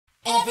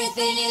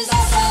Everything is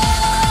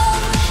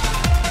awesome.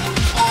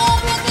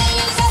 Everything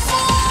is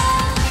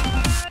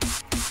awesome.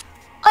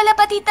 Hola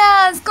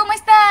patitas, ¿cómo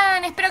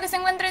están? Espero que se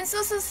encuentren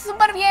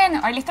súper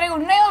bien. Hoy les traigo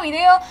un nuevo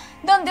video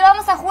donde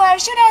vamos a jugar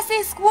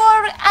Jurassic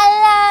World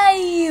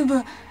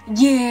Alive.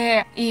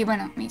 Yeah. Y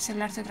bueno, mi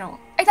celular se trabó.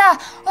 Ahí está.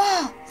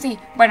 Oh, sí.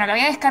 Bueno, lo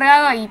había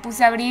descargado y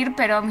puse a abrir,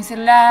 pero mi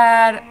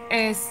celular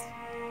es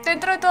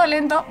dentro de todo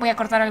lento. Voy a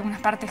cortar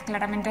algunas partes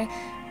claramente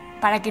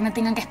para que no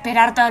tengan que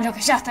esperar todo lo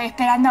que yo estoy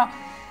esperando.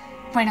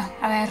 Bueno,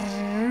 a ver.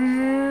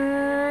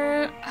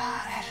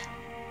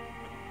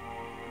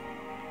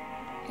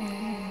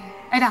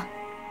 Ahí está.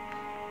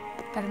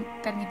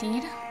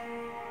 Permitir.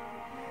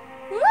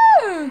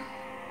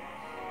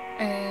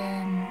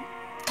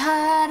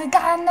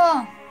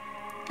 Cargando.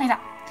 Ahí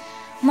está.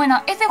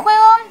 Bueno, este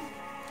juego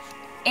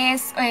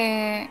es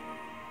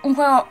un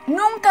juego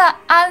nunca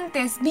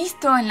antes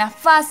visto en la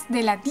faz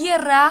de la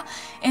Tierra,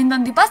 en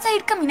donde vas a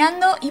ir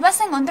caminando y vas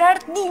a encontrar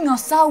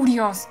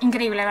dinosaurios.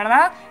 Increíble,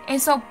 ¿verdad?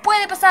 Eso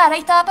puede pasar.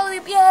 Ahí está, Paw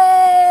Depp.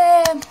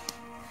 ¡Yeah!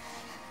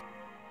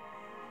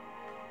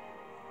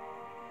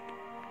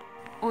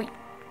 Uy.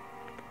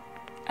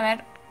 A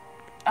ver.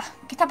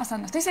 ¿Qué está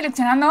pasando? Estoy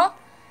seleccionando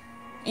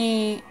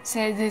y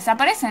se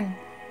desaparecen.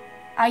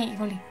 Ahí,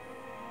 Goli.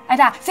 Ahí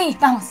está. Sí,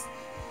 vamos.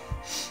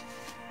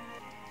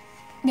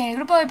 Bien, el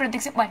grupo de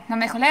protección... Bueno, no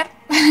me dejo leer.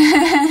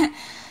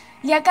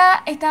 Y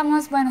acá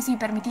estamos... Bueno, sí,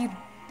 permitir.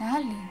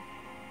 Dale.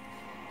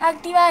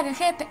 Activar el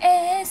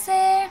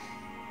GPS.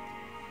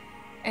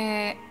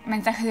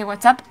 Mensajes de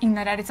WhatsApp.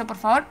 Ignorar eso, por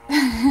favor.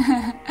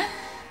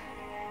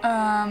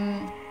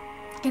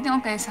 ¿Qué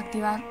tengo que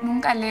desactivar?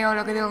 Nunca leo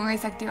lo que tengo que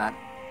desactivar.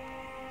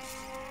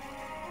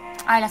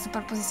 La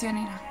superposición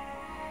era.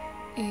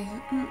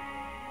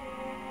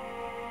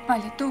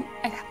 Vale, tú.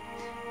 Ahí está.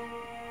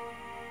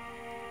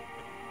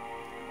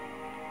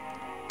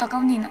 Toca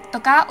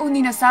un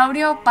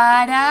dinosaurio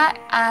para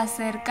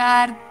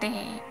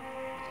acercarte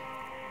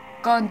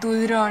con tu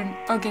dron.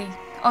 Ok,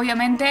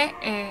 obviamente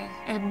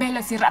el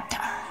Velociraptor.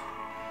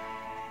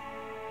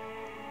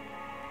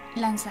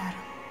 Lanzar.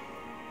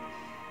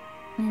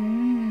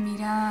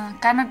 Mira,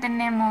 acá no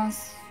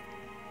tenemos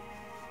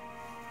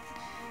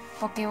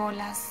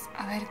pokebolas.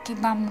 A ver, ¿qué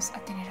vamos a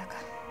tener acá?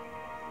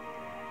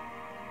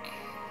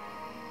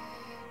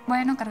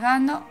 Bueno,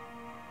 cargando.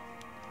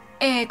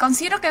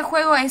 Considero que el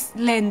juego es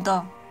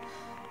lento.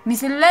 Mi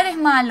celular es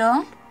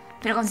malo,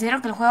 pero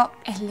considero que el juego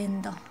es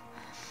lento.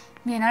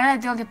 Bien, ahora le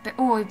tengo que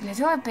le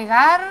tengo que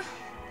pegar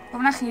con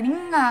una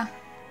jeringa.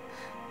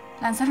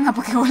 Lanzar una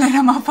pokebola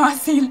era más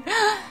fácil.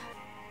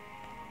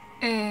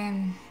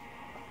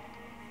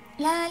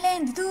 La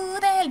lentitud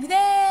del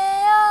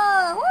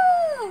video.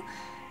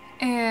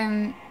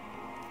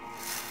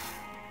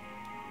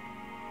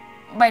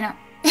 Bueno,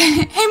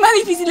 es más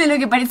difícil de lo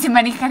que parece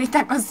manejar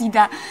esta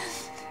cosita.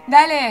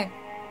 Dale.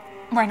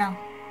 Bueno,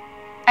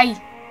 ahí.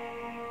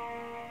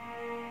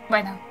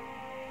 Bueno,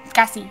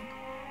 casi.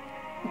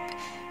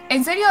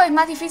 En serio es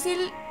más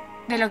difícil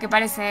de lo que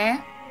parece, ¿eh?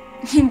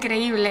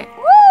 Increíble.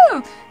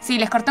 Sí,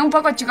 les corté un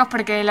poco, chicos,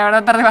 porque la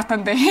verdad tardé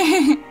bastante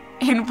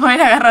en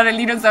poder agarrar el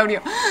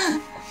dinosaurio.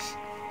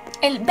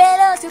 El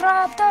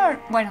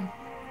Velociraptor. Bueno,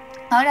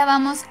 ahora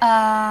vamos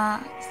a...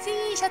 Sí,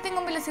 ya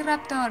tengo un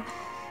Velociraptor.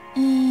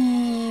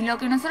 Y lo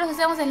que nosotros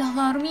hacemos es los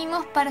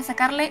dormimos para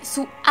sacarle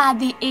su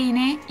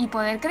ADN y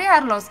poder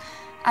crearlos.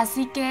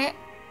 Así que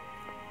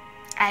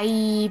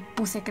ahí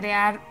puse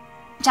crear.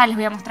 Ya les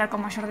voy a mostrar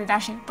con mayor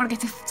detalle, porque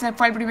este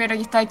fue el primero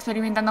y estaba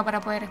experimentando para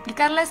poder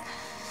explicarles.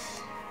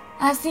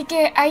 Así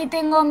que ahí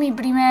tengo mi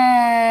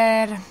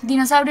primer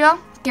dinosaurio,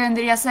 que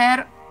vendría a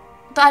ser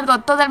algo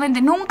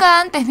totalmente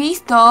nunca antes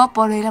visto,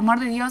 por el amor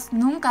de Dios,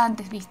 nunca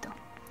antes visto.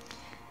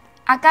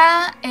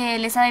 Acá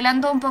les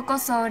adelanto un poco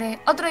sobre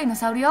otro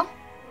dinosaurio,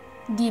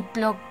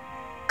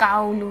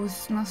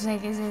 Diplodocus, no sé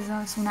qué es eso,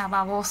 es una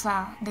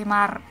babosa de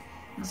mar,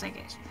 no sé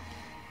qué es.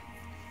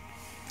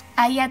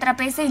 Ahí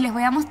atrapé ese y les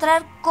voy a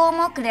mostrar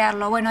cómo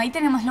crearlo. Bueno, ahí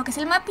tenemos lo que es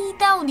el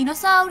mapita, un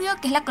dinosaurio,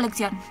 que es la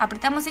colección.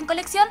 Apretamos en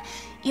colección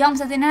y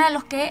vamos a tener a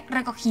los que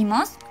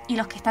recogimos y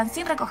los que están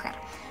sin recoger.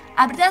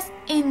 Apretas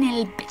en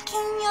el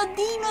pequeño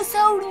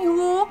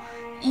dinosaurio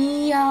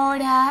y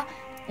ahora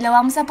lo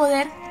vamos a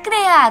poder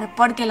crear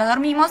porque lo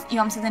dormimos y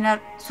vamos a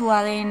tener su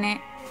ADN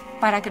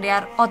para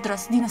crear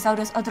otros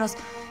dinosaurios, otros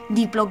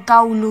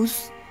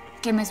Diplodocus,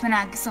 que me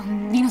suena que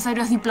son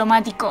dinosaurios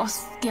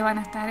diplomáticos que van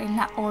a estar en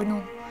la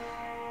ONU.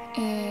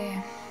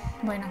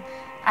 Bueno,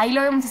 ahí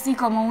lo vemos así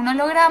como un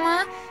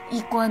holograma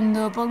y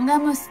cuando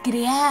pongamos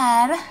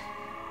crear...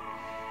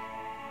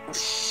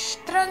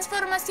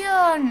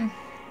 ¡Transformación!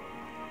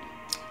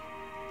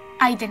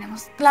 Ahí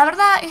tenemos. La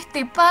verdad,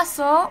 este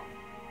paso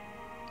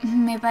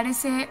me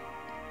parece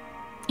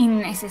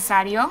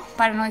innecesario,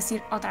 para no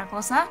decir otra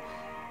cosa.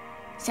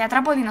 Si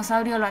atrapo el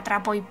dinosaurio, lo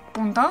atrapo y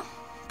punto.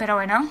 Pero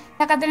bueno.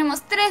 Acá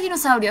tenemos 3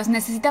 dinosaurios.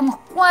 Necesitamos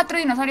 4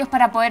 dinosaurios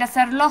para poder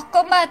hacer los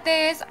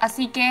combates.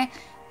 Así que,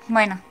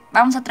 bueno,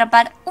 vamos a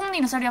atrapar un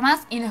dinosaurio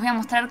más y les voy a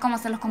mostrar cómo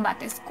hacer los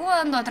combates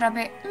cuando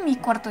atrape mi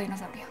cuarto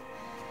dinosaurio.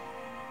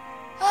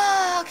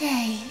 Ok.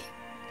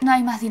 No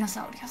hay más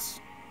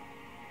dinosaurios.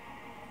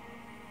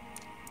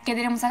 ¿Qué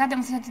tenemos acá?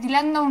 Tenemos esta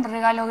titilando, un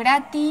regalo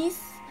gratis.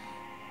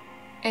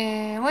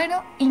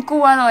 Bueno,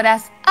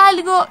 incubadoras.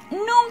 Algo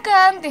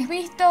nunca antes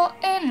visto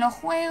en los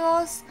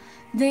juegos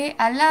de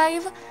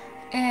Alive.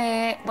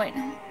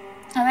 Bueno,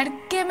 a ver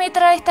qué me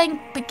trae esta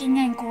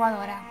pequeña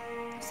incubadora.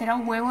 ¿Será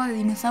un huevo de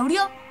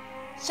dinosaurio?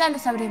 Ya lo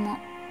sabremos.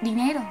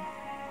 ¿Dinero?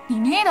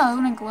 ¿Dinero de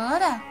una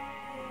incubadora?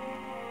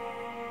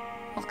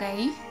 Ok.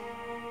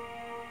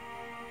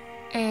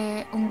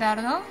 Un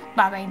dardo.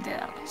 Va, 20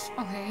 dardos.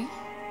 Ok.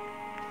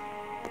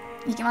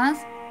 ¿Y qué más?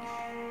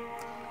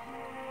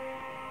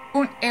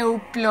 Un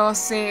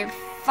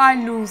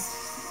Euplocephalus.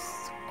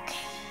 Ok.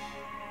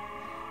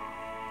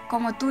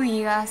 Como tú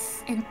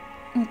digas,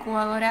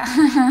 incubadora.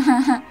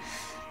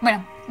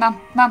 Bueno, vamos.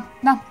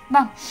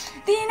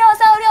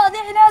 Dinosaurio,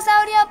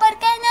 dinosaurio, ¿por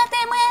qué no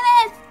te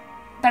mueves?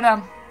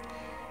 Perdón.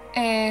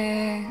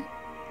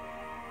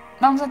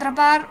 Vamos a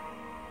atrapar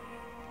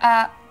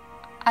a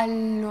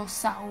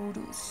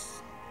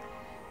Allosaurus,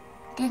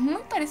 que es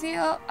muy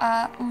parecido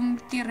a un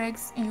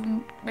T-Rex y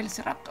un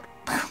Velociraptor.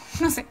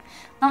 No sé,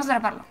 vamos a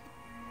atraparlo.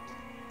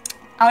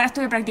 Ahora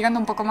estuve practicando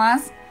un poco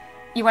más.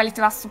 Igual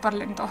este va súper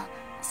lento,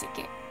 así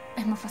que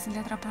es más fácil de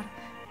atrapar.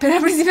 Pero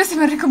al principio se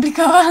me re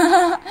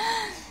complicaba.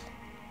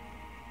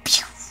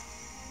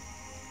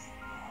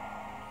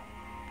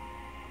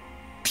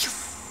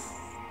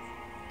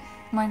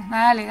 Bueno,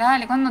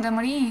 dale, ¿cuándo te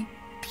morí?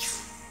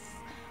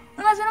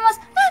 Uno más.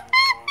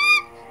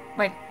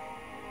 Bueno.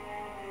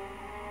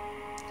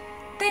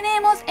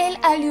 Tenemos el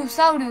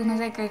Allosaurus, no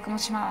sé cómo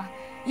se llamaba.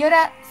 Y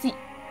ahora sí.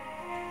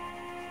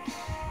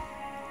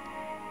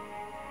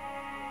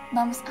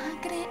 Vamos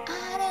a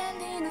crear el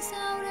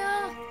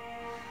dinosaurio.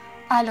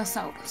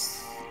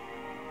 Allosaurus.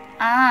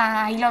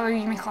 Ah, ahí lo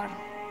vi mejor.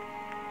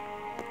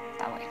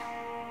 Está bueno.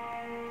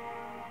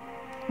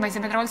 Bueno, se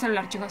me trabó el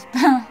celular, chicos.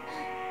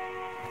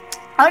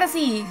 Ahora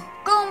sí,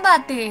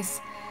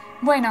 combates.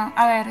 Bueno,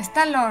 a ver,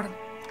 Star-Lord.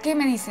 ¿Qué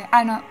me dice?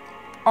 Ah, no.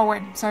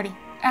 Owen, sorry.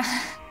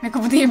 Me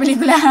confundí de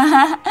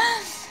película.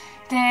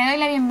 Te doy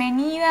la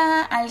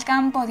bienvenida al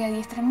campo de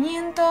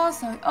adiestramiento.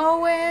 Soy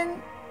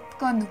Owen,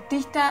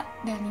 conductista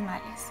de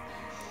animales.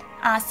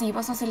 Ah, sí,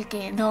 vos sos el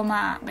que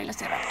doma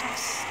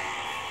velociraptors.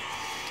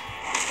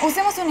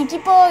 Usemos un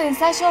equipo de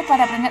ensayo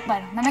para aprender...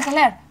 Bueno, no me dejes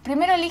leer.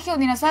 Primero elige un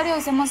dinosaurio,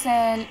 usemos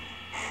el...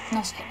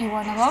 No sé,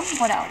 iguanodón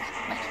por ahora.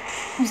 Bueno,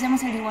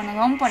 usemos el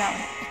iguanodón por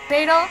ahora.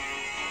 Espero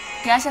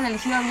que hayas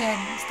elegido bien,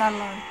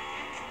 Star-Lord.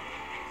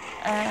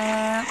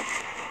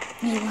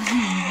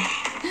 Iguanodón.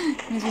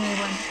 Me suena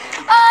igual.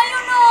 ¡Ay,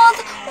 un odd!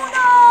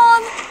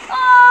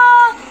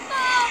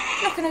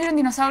 Los que no vieron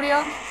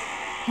dinosaurio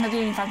no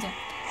tienen infancia.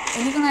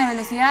 El icono de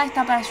velocidad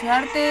está para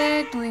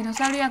ayudarte. Tu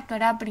dinosaurio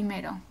actuará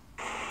primero.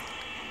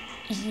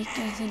 ¿Y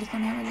qué es el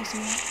icono de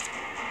velocidad?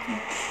 No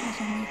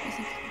son muy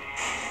específicos.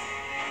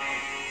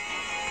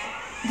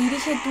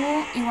 Dirige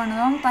tu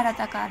iguanodón para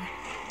atacar.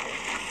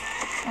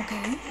 Ok,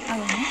 ¿a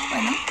dónde?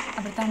 Bueno,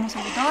 apretamos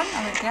el botón,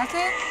 a ver qué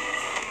hace.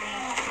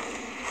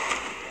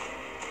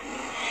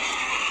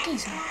 ¿Qué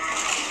hizo?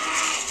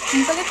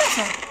 ¿Un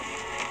coletazo?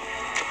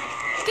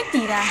 ¿Qué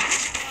tira?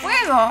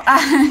 ¡Fuego!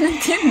 Ah, no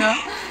entiendo.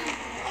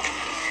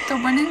 Tu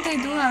oponente y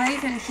tú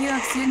habéis elegido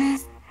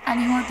acciones al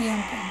mismo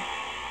tiempo.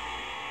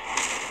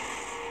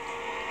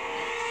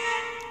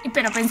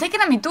 Pero pensé que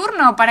era mi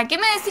turno. ¿Para qué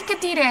me decís que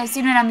tire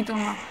si no era mi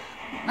turno?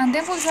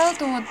 Mantén pulsado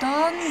tu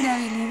botón de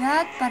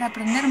habilidad para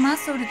aprender más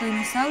sobre tu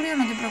dinosaurio.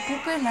 No te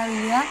preocupes, la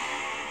habilidad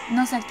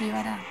no se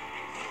activará.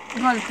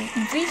 Golpe.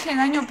 Inflige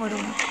daño por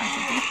 1. Así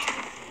triste.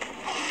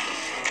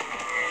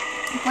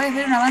 Puedes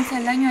ver un avance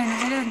del daño de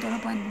dinosaurio en tu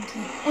oponente.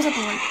 Usa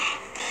tu golpe.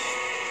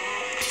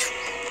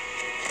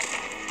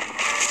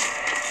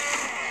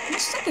 No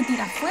sé qué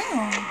tira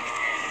fuego.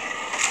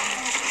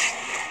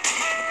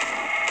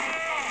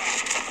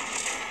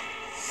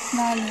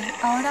 Vale,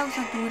 ahora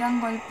usa tu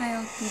gran golpe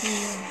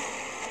aturdidor.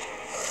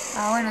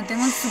 Ah, bueno,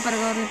 tengo un super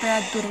golpe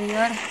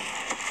aturdidor.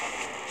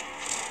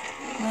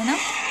 Bueno,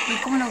 ¿y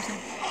cómo lo uso?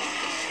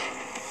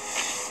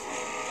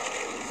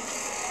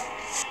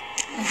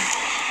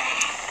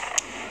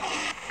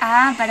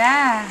 Ah,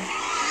 pará.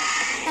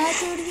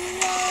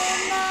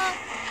 Aturdiendo.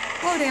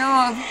 Pobre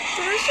Odd.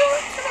 Pero yo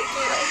no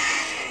quiero.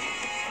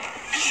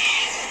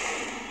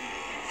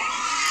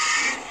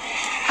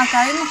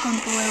 Acabemos con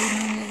tu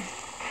Eunole.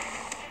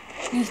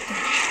 Listo.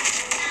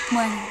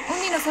 Bueno,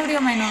 un dinosaurio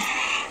menos.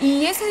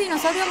 ¿Y ese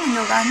dinosaurio me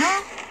lo ganó?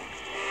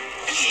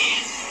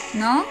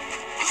 ¿No?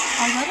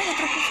 Ay, ahora el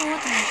otro puso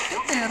otro.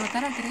 ¿Tengo que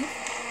derrotar a 3?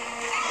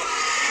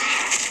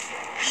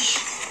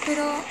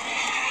 Pero...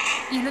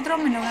 ¿y el otro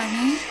me lo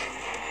gané?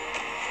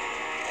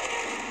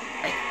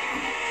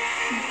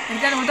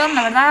 Apretar el botón,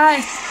 la verdad,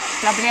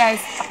 la pelea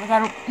es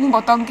apretar un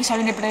botón que ya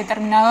viene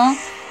predeterminado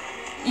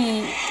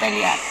y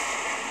pelear.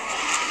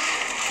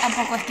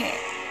 Tampoco es que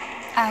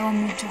hago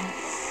mucho.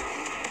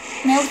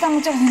 Me gustan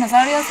mucho los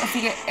dinosaurios,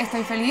 así que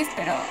estoy feliz,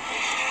 pero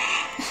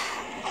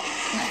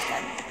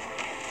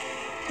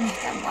no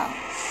es tan guau.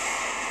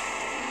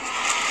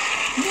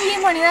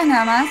 10 monedas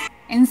nada más.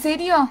 ¿En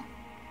serio?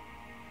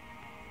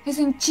 Es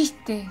un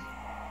chiste.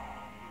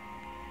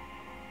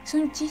 Es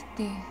un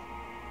chiste.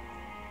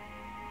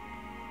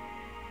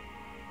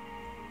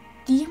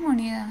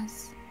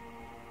 monedas.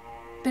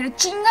 Pero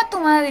chinga tu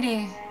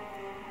madre.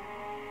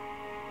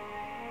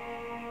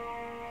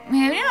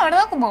 Me deberían haber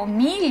dado como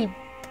 1000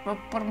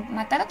 por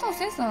matar a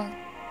todos esos.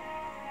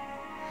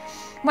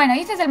 Bueno, y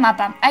este es el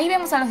mapa. Ahí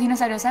vemos a los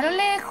dinosaurios a lo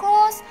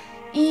lejos.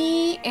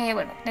 Y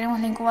bueno, tenemos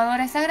la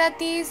incubadora esa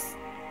gratis,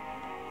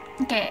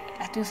 que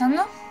la estoy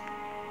usando.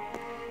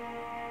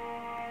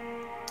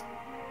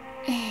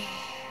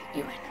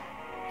 Y bueno,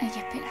 hay que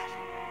esperar.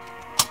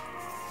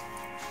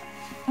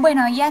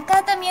 Bueno, y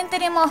acá también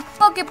tenemos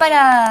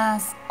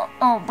pokeparadas.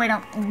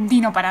 Bueno,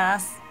 dino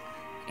paradas.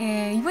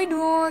 Y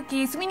bueno,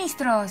 que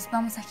suministros.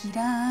 Vamos a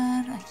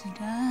girar, a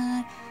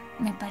girar.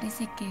 Me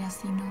parece que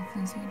así no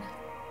funciona.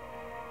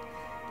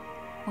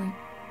 Uy.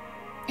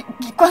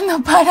 ¿Y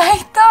cuándo para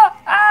esto?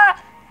 ¡Ah!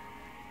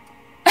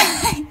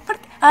 ¿Por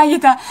qué? Ahí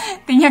está.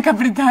 Tenía que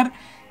apretar.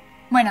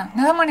 Bueno,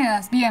 nos da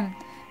monedas. Bien.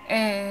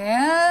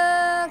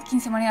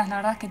 15 monedas, la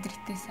verdad es que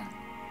tristeza.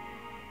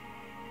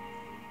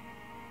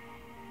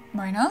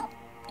 Bueno,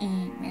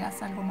 ¿y me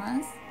das algo más?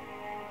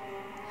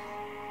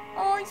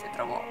 ¡Ay, se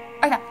trabó!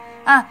 Ahí está.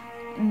 Ah,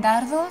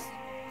 dardos.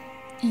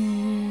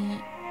 Y...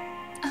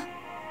 ah,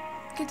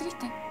 qué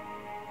triste.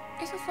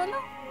 ¿Eso solo?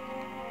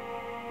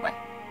 Bueno.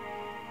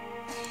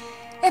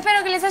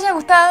 Espero que les haya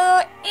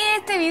gustado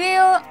este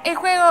video. El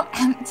juego,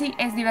 sí,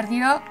 es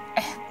divertido,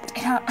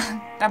 pero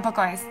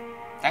tampoco es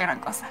la gran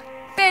cosa.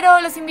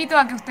 Pero los invito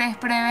a que ustedes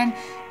prueben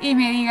y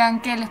me digan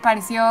qué les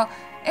pareció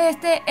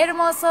este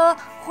hermoso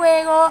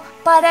juego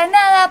para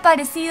nada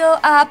parecido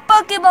a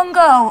Pokémon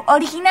Go.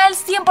 Original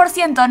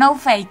 100%, no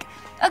fake.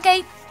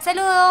 Ok,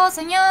 saludos,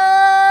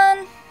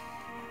 señor.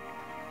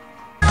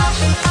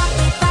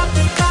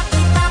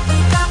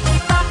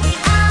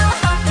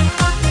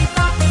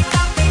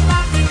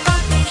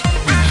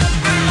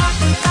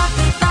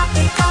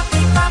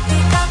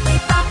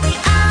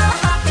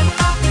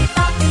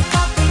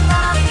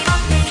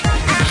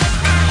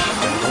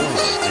 Don't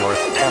lose your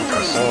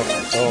temper so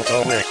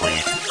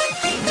quickly.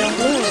 Don't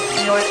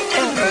lose your